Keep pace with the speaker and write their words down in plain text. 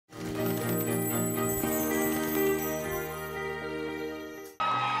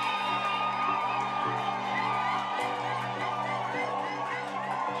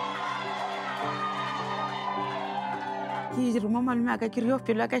ke re mo malome aka ke re yo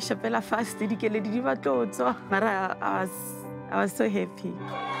pelo ka shapela fast dikeledi di ba tlotswa mara I was so happy.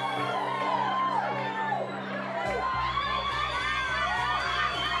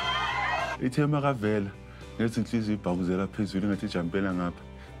 Ithema kavela nethi inhliziyo ibhakuzela phezulu ngathi ijampela ngapha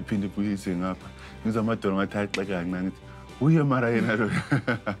iphinde ibuyise ngapha ngizamadolo ngathi ayixeka kancane ngithi uye mara yena lo.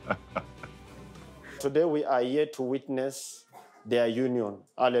 Today we are here to witness their union.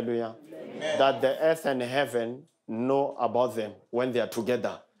 Hallelujah. Amen. That the earth and heaven know about them when they are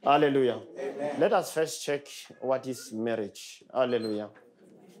together. Hallelujah. Amen. Let us first check what is marriage. Hallelujah.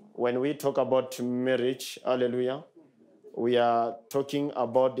 When we talk about marriage, hallelujah, we are talking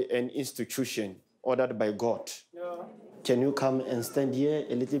about an institution ordered by God. Yeah. Can you come and stand here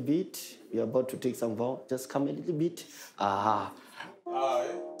a little bit? You're about to take some vow. Just come a little bit. Aha.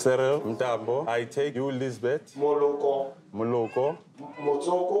 Mrs Mntambo, I take you, Lisbeth. Moloko.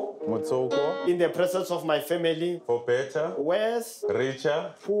 Motsoko. In the presence of my family. For better. Worse.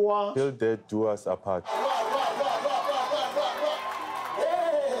 Richer. Poor. Till death do us apart.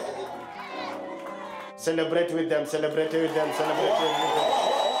 Celebrate with them, celebrate with them, celebrate with them.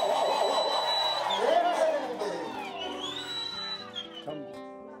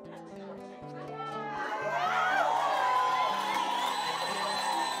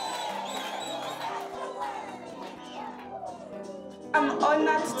 I'm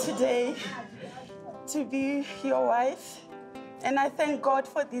honored today to be your wife, and I thank God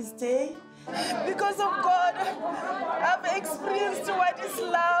for this day. Because of God, I've experienced what is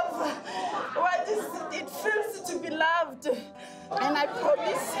love, what it feels to be loved. And I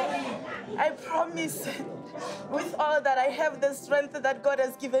promise with all that I have the strength that God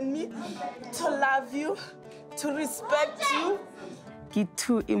has given me to love you, to respect you. Get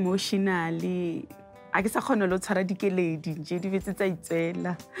too emotionally. I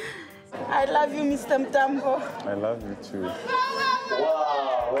love you, Mr. Mntambo. I love you too.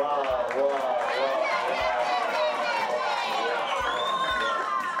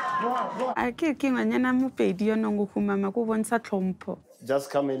 Just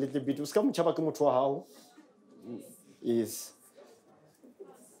come a little bit. Yes.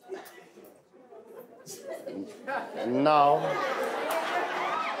 Now,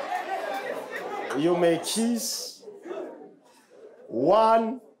 you may kiss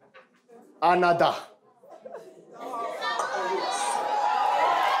one another.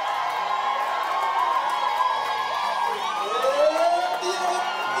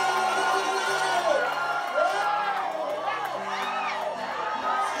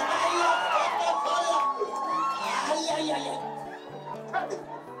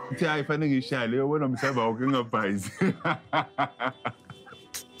 I find it shy. When I'm saying about going up,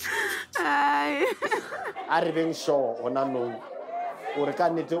 I'm being sure on a no. Or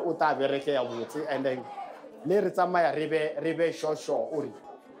can it uta bereke ya buti and then le retsamaya rebe shosho uri.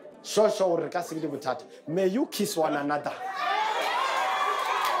 Shosho uri ka sigidi butata. May you kiss one another.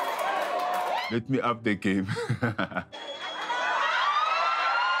 Let me up the game.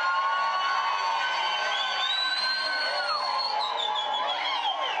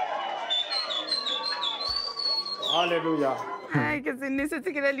 Hallelujah. This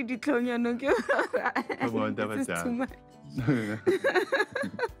is too much.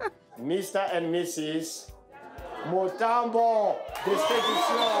 Mr. and Mrs Mntambo, the stage is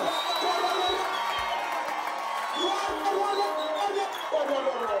yours.